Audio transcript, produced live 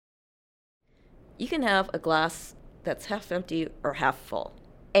You can have a glass that's half empty or half full,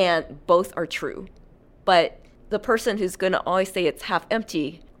 and both are true. But the person who's going to always say it's half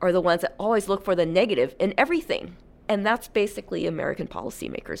empty are the ones that always look for the negative in everything. And that's basically American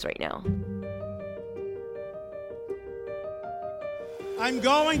policymakers right now. I'm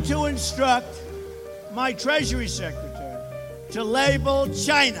going to instruct my Treasury Secretary to label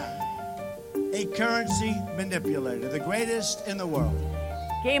China a currency manipulator, the greatest in the world.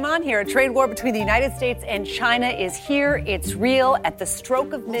 Game on here. A trade war between the United States and China is here. It's real. At the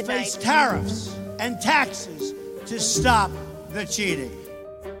stroke of midnight, we'll face tariffs and taxes to stop the cheating.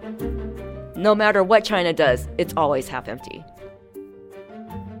 No matter what China does, it's always half empty.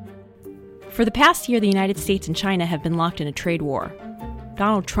 For the past year, the United States and China have been locked in a trade war.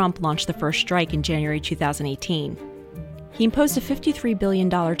 Donald Trump launched the first strike in January 2018. He imposed a $53 billion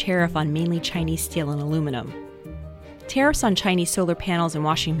tariff on mainly Chinese steel and aluminum. Tariffs on Chinese solar panels and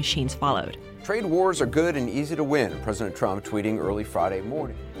washing machines followed. Trade wars are good and easy to win, President Trump tweeting early Friday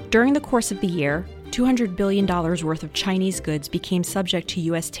morning. During the course of the year, $200 billion worth of Chinese goods became subject to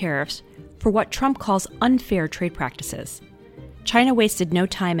U.S. tariffs for what Trump calls unfair trade practices. China wasted no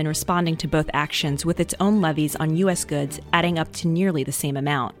time in responding to both actions with its own levies on U.S. goods adding up to nearly the same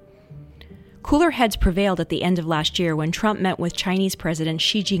amount. Cooler heads prevailed at the end of last year when Trump met with Chinese President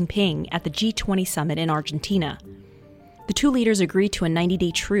Xi Jinping at the G20 summit in Argentina. The two leaders agreed to a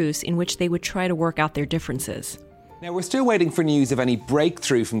 90-day truce in which they would try to work out their differences. Now, we're still waiting for news of any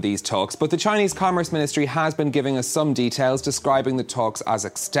breakthrough from these talks, but the Chinese Commerce Ministry has been giving us some details describing the talks as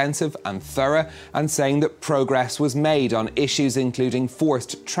extensive and thorough and saying that progress was made on issues including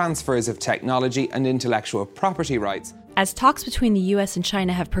forced transfers of technology and intellectual property rights. As talks between the U.S. and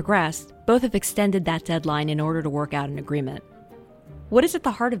China have progressed, both have extended that deadline in order to work out an agreement. What is at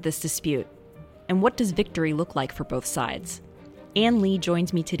the heart of this dispute? And what does victory look like for both sides? Ann Lee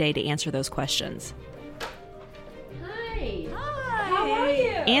joins me today to answer those questions. Hi. How are you?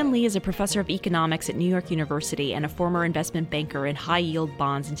 Ann Lee is a professor of economics at New York University and a former investment banker in high-yield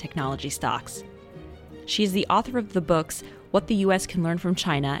bonds and technology stocks. She is the author of the books What the U.S. Can Learn from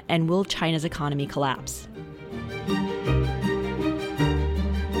China and Will China's Economy Collapse?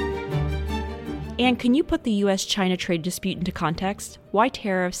 Ann, can you put the U.S.-China trade dispute into context? Why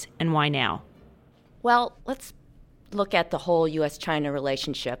tariffs and why now? Well, let's look at the whole U.S.-China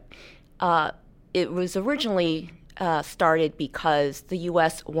relationship. It was originally started because the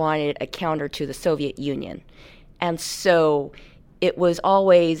U.S. wanted a counter to the Soviet Union. And so it was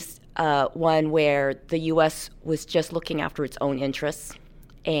always one where the U.S. was just looking after its own interests.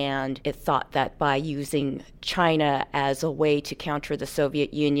 And it thought that by using China as a way to counter the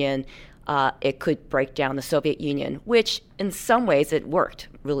Soviet Union, it could break down the Soviet Union, which in some ways it worked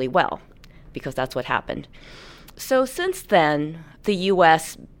really well, because that's what happened. So since then, the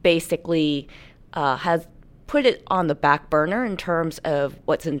U.S. basically has put it on the back burner in terms of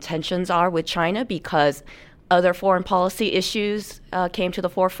what its intentions are with China, because other foreign policy issues came to the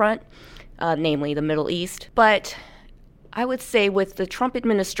forefront, namely the Middle East. But I would say with the Trump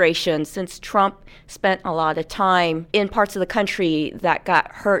administration, since Trump spent a lot of time in parts of the country that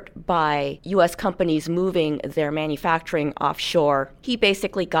got hurt by U.S. companies moving their manufacturing offshore, he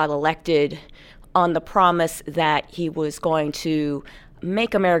basically got elected on the promise that he was going to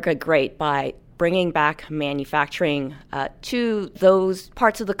make America great by bringing back manufacturing to those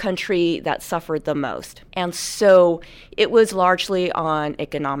parts of the country that suffered the most. And so it was largely on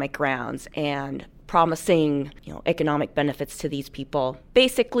economic grounds and promising, economic benefits to these people.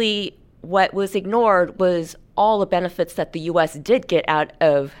 Basically, what was ignored was all the benefits that the U.S. did get out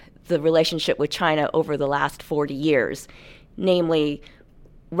of the relationship with China over the last 40 years, namely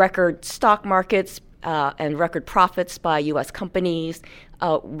record stock markets and record profits by U.S. companies,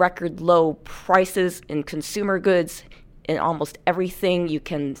 record low prices in consumer goods in almost everything you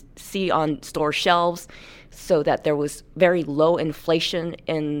can see on store shelves, so that there was very low inflation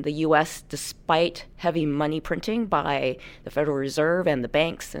in the U.S. despite heavy money printing by the Federal Reserve and the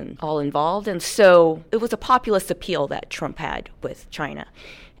banks and all involved. And so it was a populist appeal that Trump had with China.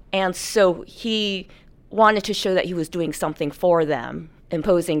 And so he wanted to show that he was doing something for them.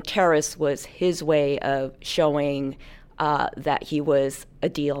 Imposing tariffs was his way of showing that he was a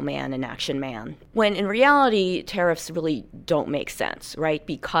deal man, an action man. When in reality, tariffs really don't make sense, right?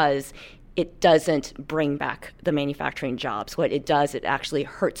 Because it doesn't bring back the manufacturing jobs. What it does, it actually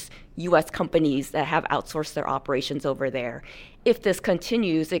hurts U.S. companies that have outsourced their operations over there. If this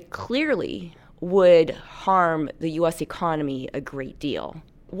continues, it clearly would harm the U.S. economy a great deal.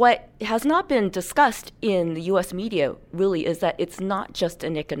 What has not been discussed in the U.S. media really is that it's not just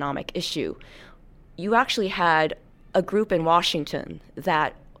an economic issue. You actually had a group in Washington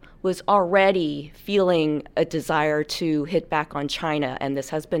that was already feeling a desire to hit back on China, and this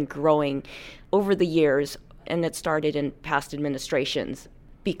has been growing over the years, and it started in past administrations,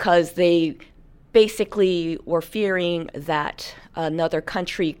 because they basically were fearing that another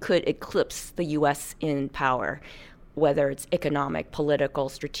country could eclipse the U.S. in power, whether it's economic, political,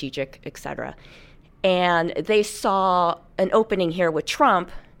 strategic, etc. And they saw an opening here with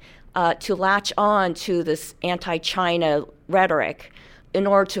Trump to latch on to this anti-China rhetoric in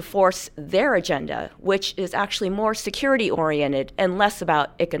order to force their agenda, which is actually more security-oriented and less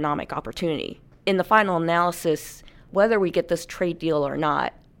about economic opportunity. In the final analysis, whether we get this trade deal or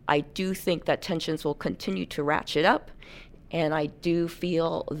not, I do think that tensions will continue to ratchet up, and I do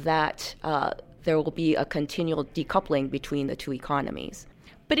feel that there will be a continual decoupling between the two economies.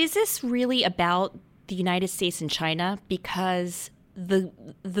 But is this really about the United States and China? Because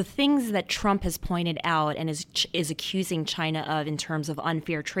the things that Trump has pointed out and is accusing China of in terms of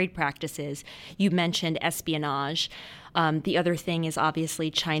unfair trade practices, you mentioned espionage. The other thing is obviously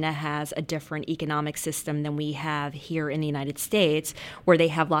China has a different economic system than we have here in the United States, where they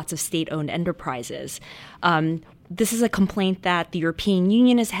have lots of state-owned enterprises. This is a complaint that the European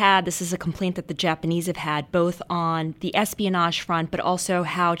Union has had. This is a complaint that the Japanese have had, both on the espionage front, but also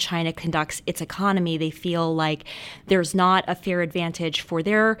how China conducts its economy. They feel like there's not a fair advantage for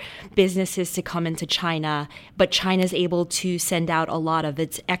their businesses to come into China, but China is able to send out a lot of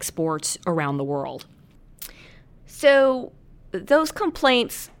its exports around the world. So those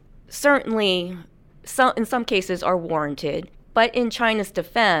complaints certainly, in some cases, are warranted. But in China's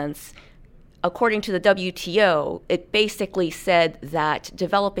defense, according to the WTO, it basically said that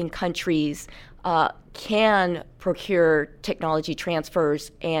developing countries can procure technology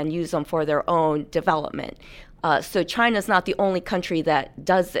transfers and use them for their own development. So China's not the only country that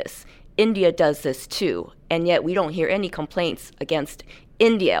does this. India does this too, and yet we don't hear any complaints against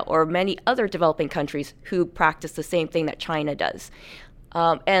India or many other developing countries who practice the same thing that China does.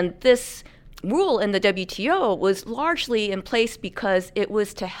 And this rule in the WTO was largely in place because it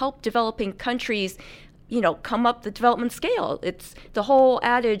was to help developing countries, come up the development scale. It's the whole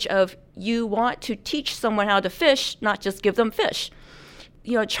adage of you want to teach someone how to fish, not just give them fish.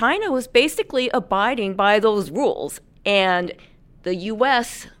 China was basically abiding by those rules, and the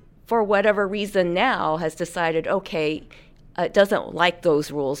U.S., for whatever reason now, has decided, okay, doesn't like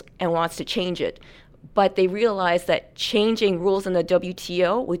those rules and wants to change it. But they realized that changing rules in the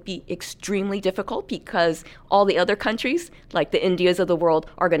WTO would be extremely difficult because all the other countries, like the Indias of the world,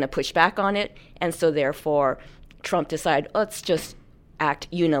 are going to push back on it. And so therefore, Trump decided, let's just act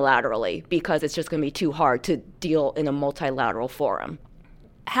unilaterally because it's just going to be too hard to deal in a multilateral forum.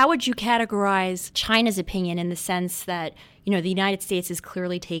 How would you categorize China's opinion in the sense that, the United States has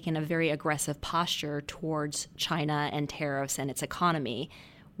clearly taken a very aggressive posture towards China and tariffs and its economy?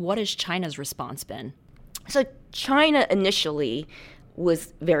 What has China's response been? So China initially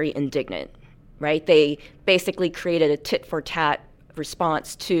was very indignant, right? They basically created a tit-for-tat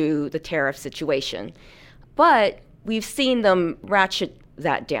response to the tariff situation. But we've seen them ratchet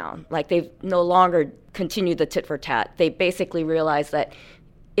that down. Like, they've no longer continued the tit-for-tat. They basically realized that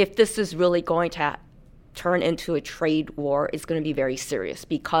if this is really going to turn into a trade war, it's going to be very serious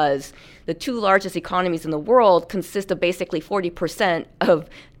because the two largest economies in the world consist of basically 40% of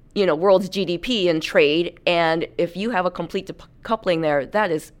world's GDP in trade. And if you have a complete decoupling there,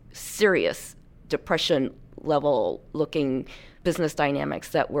 that is serious depression level looking business dynamics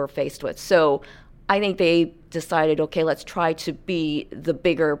that we're faced with. So I think they decided, okay, let's try to be the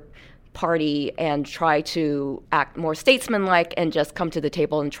bigger party and try to act more statesmanlike and just come to the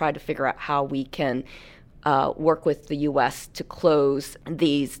table and try to figure out how we can work with the U.S. to close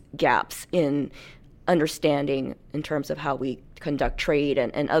these gaps in understanding in terms of how we conduct trade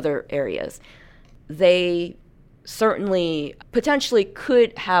and other areas. They certainly potentially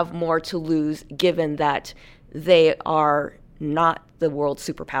could have more to lose given that they are not the world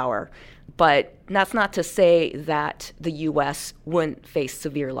superpower. But that's not to say that the U.S. wouldn't face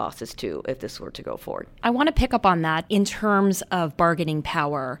severe losses too if this were to go forward. I want to pick up on that in terms of bargaining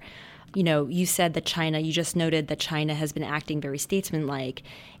power. You said that you just noted that China has been acting very statesmanlike.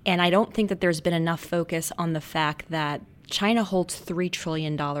 And I don't think that there's been enough focus on the fact that China holds $3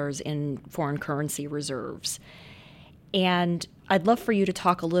 trillion in foreign currency reserves. And I'd love for you to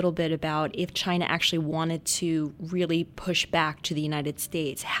talk a little bit about if China actually wanted to really push back to the United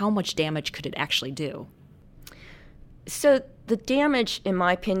States, how much damage could it actually do? So the damage, in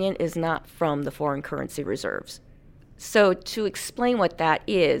my opinion, is not from the foreign currency reserves. So to explain what that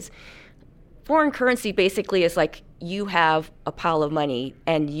is, foreign currency basically is like you have a pile of money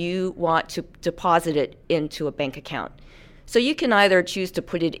and you want to deposit it into a bank account. So you can either choose to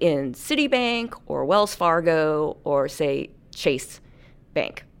put it in Citibank or Wells Fargo or, say, Chase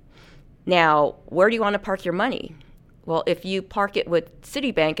Bank. Now, where do you want to park your money? Well, if you park it with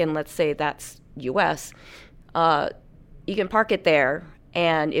Citibank, and let's say that's U.S., you can park it there.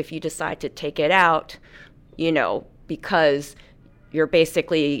 And if you decide to take it out, because you're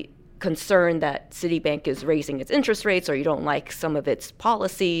basically concerned that Citibank is raising its interest rates or you don't like some of its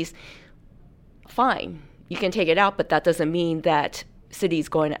policies, fine. You can take it out, but that doesn't mean that Citi's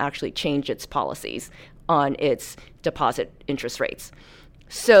going to actually change its policies on its deposit interest rates.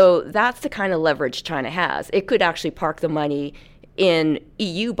 So that's the kind of leverage China has. It could actually park the money in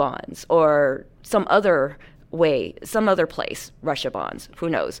EU bonds or some other way, some other place, Russia bonds, who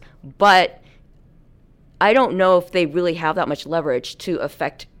knows. But I don't know if they really have that much leverage to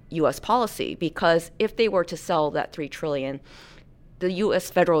affect U.S. policy, because if they were to sell that $3 trillion, the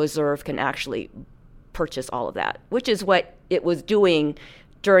U.S. Federal Reserve can actually purchase all of that, which is what it was doing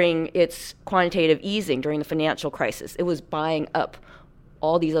during its quantitative easing during the financial crisis. It was buying up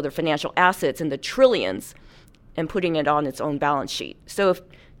all these other financial assets in the trillions and putting it on its own balance sheet. So if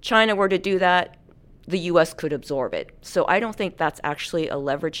China were to do that, the U.S. could absorb it. So I don't think that's actually a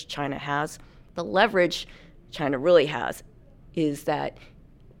leverage China has. The leverage China really has is that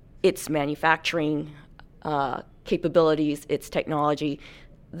its manufacturing capabilities, its technology.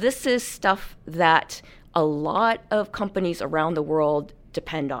 This is stuff that a lot of companies around the world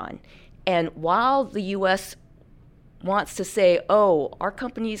depend on. And while the U.S. wants to say, oh, our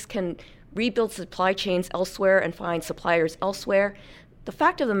companies can rebuild supply chains elsewhere and find suppliers elsewhere, the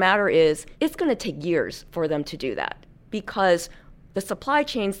fact of the matter is it's going to take years for them to do that, because the supply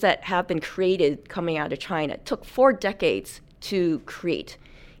chains that have been created coming out of China took 4 decades to create.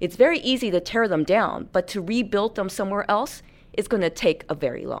 It's very easy to tear them down, but to rebuild them somewhere else is going to take a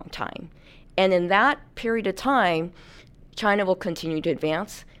very long time. And in that period of time, China will continue to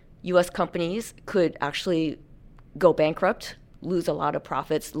advance. U.S. companies could actually go bankrupt, lose a lot of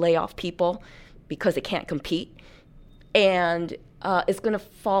profits, lay off people because it can't compete, and it's going to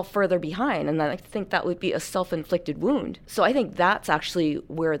fall further behind. And I think that would be a self-inflicted wound. So I think that's actually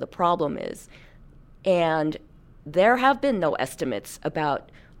where the problem is. And there have been no estimates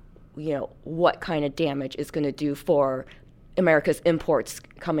about what kind of damage it's going to do for America's imports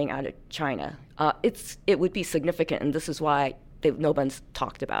coming out of China. It would be significant, and this is why no one's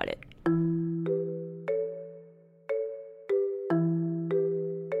talked about it.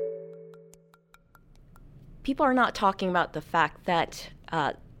 People are not talking about the fact that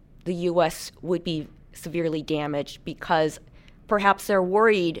the U.S. would be severely damaged because perhaps they're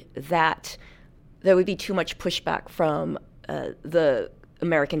worried that there would be too much pushback from the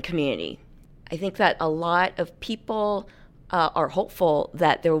American community. I think that a lot of people are hopeful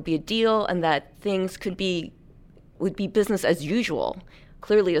that there will be a deal and that things would be business as usual.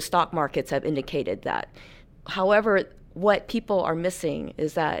 Clearly, the stock markets have indicated that. However, what people are missing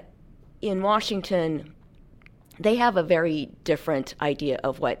is that in Washington, they have a very different idea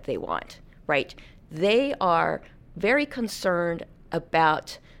of what they want, right? They are very concerned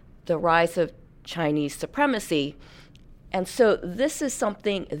about the rise of Chinese supremacy. And so this is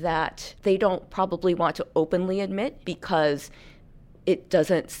something that they don't probably want to openly admit because it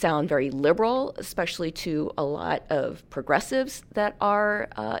doesn't sound very liberal, especially to a lot of progressives that are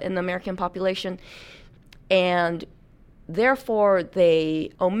in the American population. And therefore,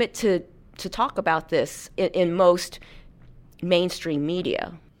 they omit to talk about this in most mainstream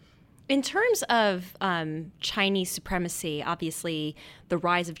media. In terms of Chinese supremacy, obviously the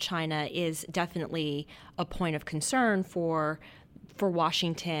rise of China is definitely a point of concern for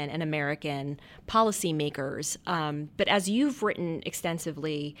Washington and American policymakers. But as you've written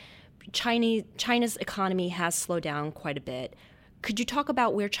extensively, China's economy has slowed down quite a bit. Could you talk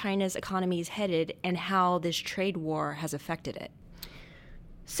about where China's economy is headed and how this trade war has affected it?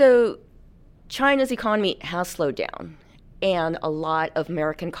 So China's economy has slowed down. And a lot of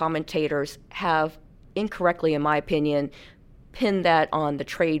American commentators have incorrectly, in my opinion, pinned that on the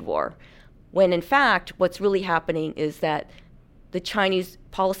trade war, when in fact what's really happening is that the Chinese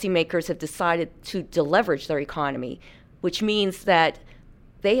policymakers have decided to deleverage their economy, which means that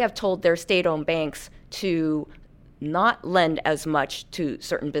they have told their state-owned banks to not lend as much to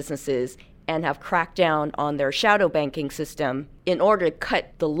certain businesses and have cracked down on their shadow banking system in order to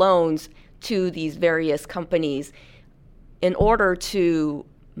cut the loans to these various companies in order to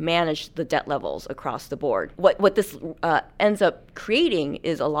manage the debt levels across the board. What this ends up creating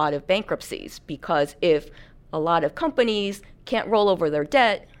is a lot of bankruptcies, because if a lot of companies can't roll over their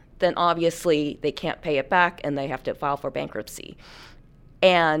debt, then obviously they can't pay it back and they have to file for bankruptcy.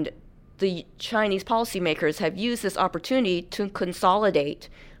 And the Chinese policymakers have used this opportunity to consolidate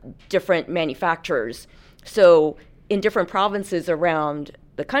different manufacturers. So in different provinces around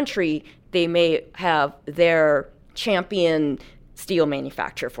the country, they may have their champion steel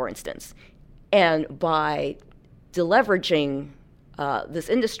manufacturer, for instance. And by deleveraging this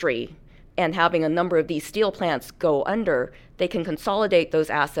industry and having a number of these steel plants go under, they can consolidate those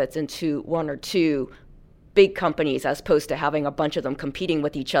assets into one or two big companies as opposed to having a bunch of them competing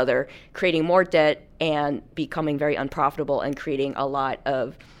with each other, creating more debt and becoming very unprofitable and creating a lot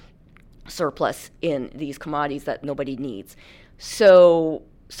of surplus in these commodities that nobody needs. So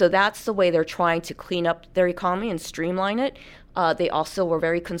that's the way they're trying to clean up their economy and streamline it. They also were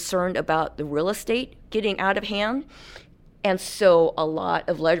very concerned about the real estate getting out of hand. And so a lot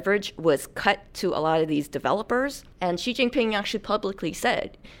of leverage was cut to a lot of these developers. And Xi Jinping actually publicly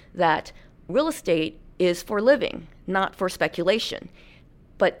said that real estate is for living, not for speculation.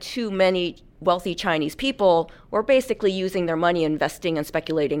 But too many wealthy Chinese people were basically using their money investing and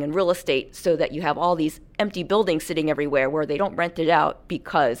speculating in real estate so that you have all these empty buildings sitting everywhere where they don't rent it out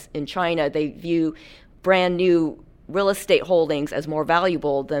because in China they view brand new real estate holdings as more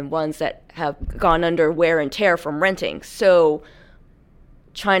valuable than ones that have gone under wear and tear from renting. So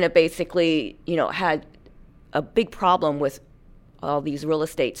China basically, had a big problem with all these real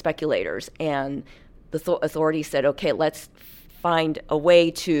estate speculators, and the authorities said, okay, let's find a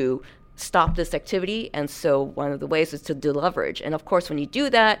way to stop this activity. And so one of the ways is to deleverage. And of course, when you do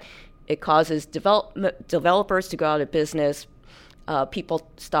that, it causes developers to go out of business. People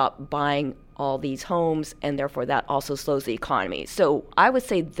stop buying all these homes, and therefore that also slows the economy. So I would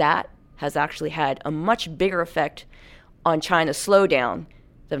say that has actually had a much bigger effect on China's slowdown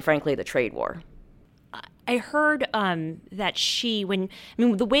than, frankly, the trade war. I heard that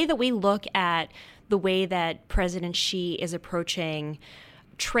the way that we look at the way that President Xi is approaching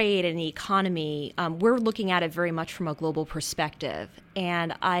trade and the economy, we're looking at it very much from a global perspective.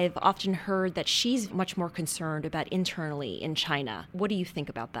 And I've often heard that she's much more concerned about internally in China. What do you think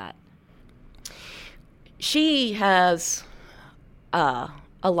about that? Xi has a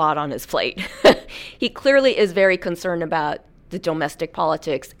lot on his plate. He clearly is very concerned about the domestic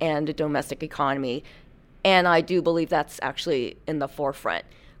politics and the domestic economy. And I do believe that's actually in the forefront.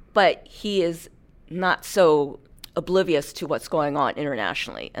 But he is not so oblivious to what's going on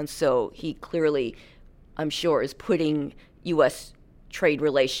internationally. And so he clearly, I'm sure, is putting U.S. trade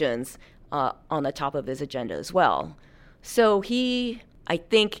relations on the top of his agenda as well. So he, I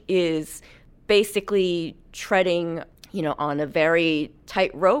think, is basically treading, on a very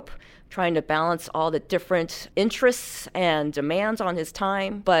tight rope, trying to balance all the different interests and demands on his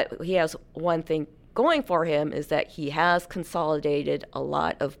time. But he has one thing going for him, is that he has consolidated a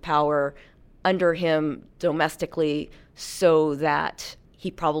lot of power under him domestically so that he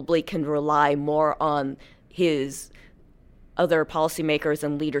probably can rely more on his other policymakers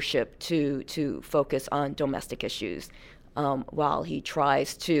and leadership to focus on domestic issues while he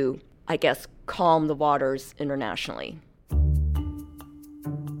tries to, I guess, calm the waters internationally.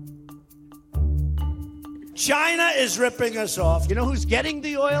 China is ripping us off. You know who's getting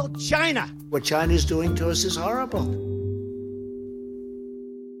the oil? China. What China's doing to us is horrible.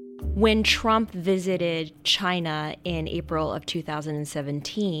 When Trump visited China in April of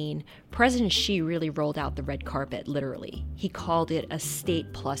 2017, President Xi really rolled out the red carpet, literally. He called it a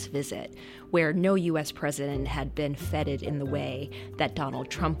state-plus visit, where no U.S. president had been feted in the way that Donald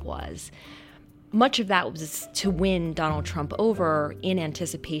Trump was. Much of that was to win Donald Trump over in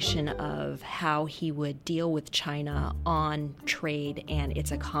anticipation of how he would deal with China on trade and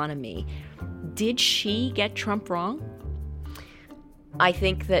its economy. Did Xi get Trump wrong? I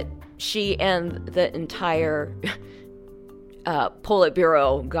think that Xi and the entire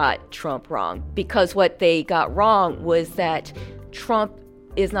Politburo got Trump wrong, because what they got wrong was that Trump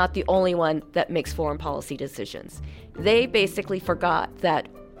is not the only one that makes foreign policy decisions. They basically forgot that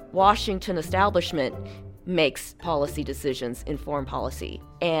Washington establishment makes policy decisions in foreign policy,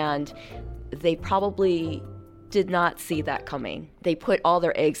 and they probably did not see that coming. They put all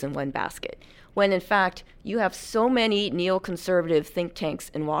their eggs in one basket, when in fact you have so many neoconservative think tanks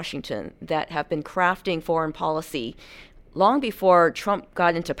in Washington that have been crafting foreign policy long before Trump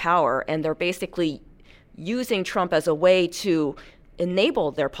got into power, and they're basically using Trump as a way to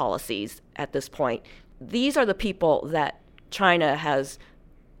enable their policies at this point. These are the people that China has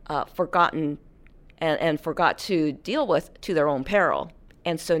forgotten and forgot to deal with to their own peril.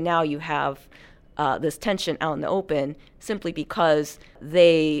 And so now you have this tension out in the open simply because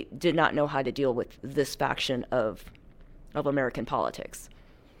they did not know how to deal with this faction of American politics.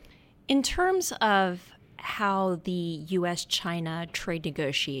 In terms of how the U.S.-China trade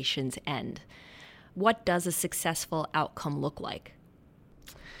negotiations end? What does a successful outcome look like?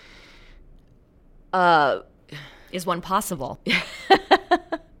 Is one possible?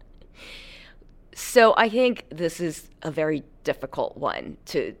 So I think this is a very difficult one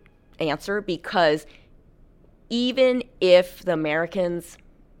to answer, because even if the Americans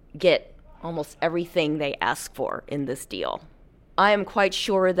get almost everything they ask for in this deal, I am quite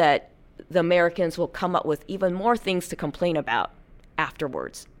sure that the Americans will come up with even more things to complain about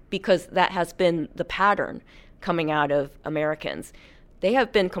afterwards, because that has been the pattern coming out of Americans. They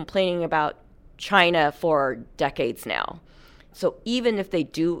have been complaining about China for decades now. So even if they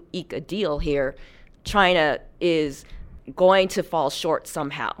do eke a deal here, China is going to fall short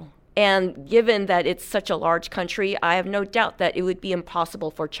somehow. And given that it's such a large country, I have no doubt that it would be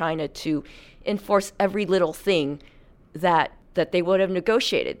impossible for China to enforce every little thing that they would have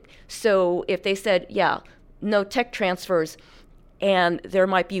negotiated. So if they said, yeah, no tech transfers, and there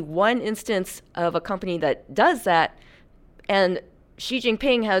might be one instance of a company that does that, and Xi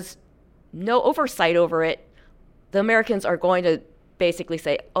Jinping has no oversight over it, the Americans are going to basically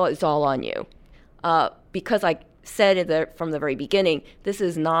say, oh, it's all on you. Because I said from the very beginning, this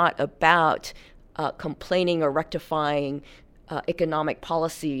is not about complaining or rectifying economic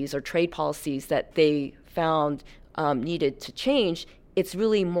policies or trade policies that they found needed to change. It's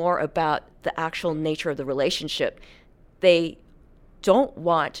really more about the actual nature of the relationship. They don't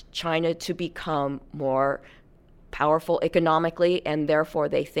want China to become more powerful economically, and therefore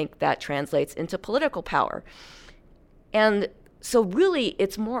they think that translates into political power. And so really,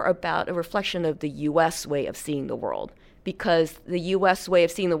 it's more about a reflection of the U.S. way of seeing the world, because the U.S. way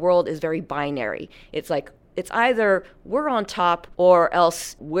of seeing the world is very binary. It's like, it's either we're on top or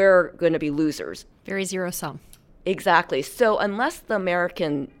else we're going to be losers. Very zero-sum. Exactly. So unless the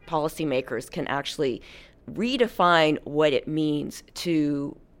American policymakers can actually redefine what it means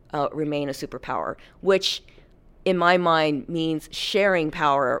to remain a superpower, which in my mind means sharing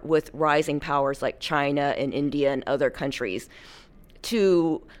power with rising powers like China and India and other countries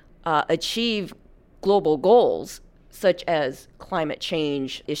to achieve global goals such as climate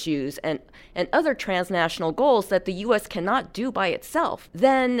change issues and other transnational goals that the U.S. cannot do by itself,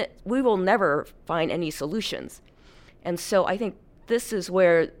 then we will never find any solutions. And so I think this is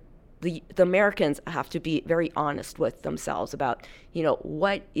where the Americans have to be very honest with themselves about,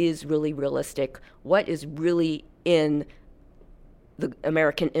 what is really realistic, what is really in the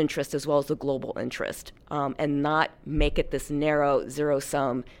American interest as well as the global interest, and not make it this narrow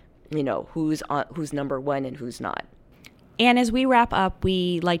zero-sum, who's number one and who's not. And as we wrap up,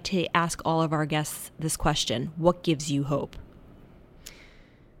 we like to ask all of our guests this question: what gives you hope?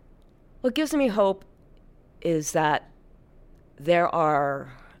 What gives me hope is that there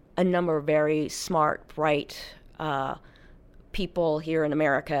are a number of very smart, bright people here in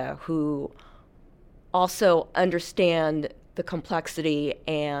America who also understand the complexity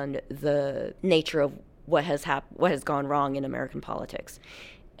and the nature of what has gone wrong in American politics.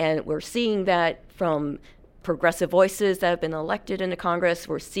 And we're seeing that from progressive voices that have been elected into Congress.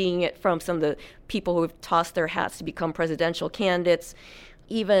 We're seeing it from some of the people who have tossed their hats to become presidential candidates,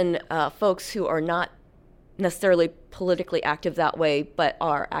 even folks who are not necessarily politically active that way, but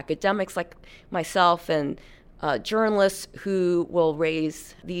are academics like myself and journalists who will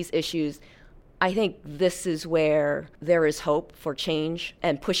raise these issues. I think this is where there is hope for change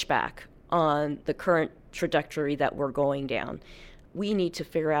and pushback on the current trajectory that we're going down. We need to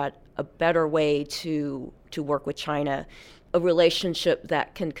figure out a better way to work with China, a relationship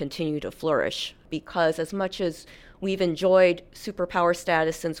that can continue to flourish, because as much as we've enjoyed superpower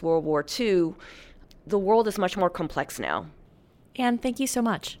status since World War II, the world is much more complex now. Anne, thank you so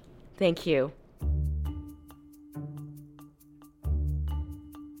much. Thank you.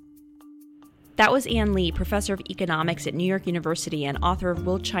 That was Anne Lee, professor of economics at New York University and author of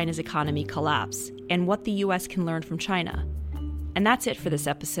Will China's Economy Collapse? And What the U.S. Can Learn from China. And that's it for this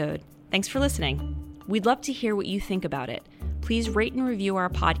episode. Thanks for listening. We'd love to hear what you think about it. Please rate and review our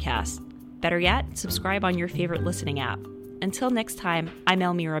podcast. Better yet, subscribe on your favorite listening app. Until next time, I'm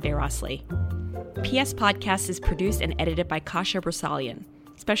Elmira Bayrosli. PS Podcast is produced and edited by Kasia Brasalian.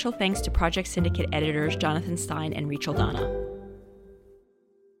 Special thanks to Project Syndicate editors Jonathan Stein and Rachel Donna.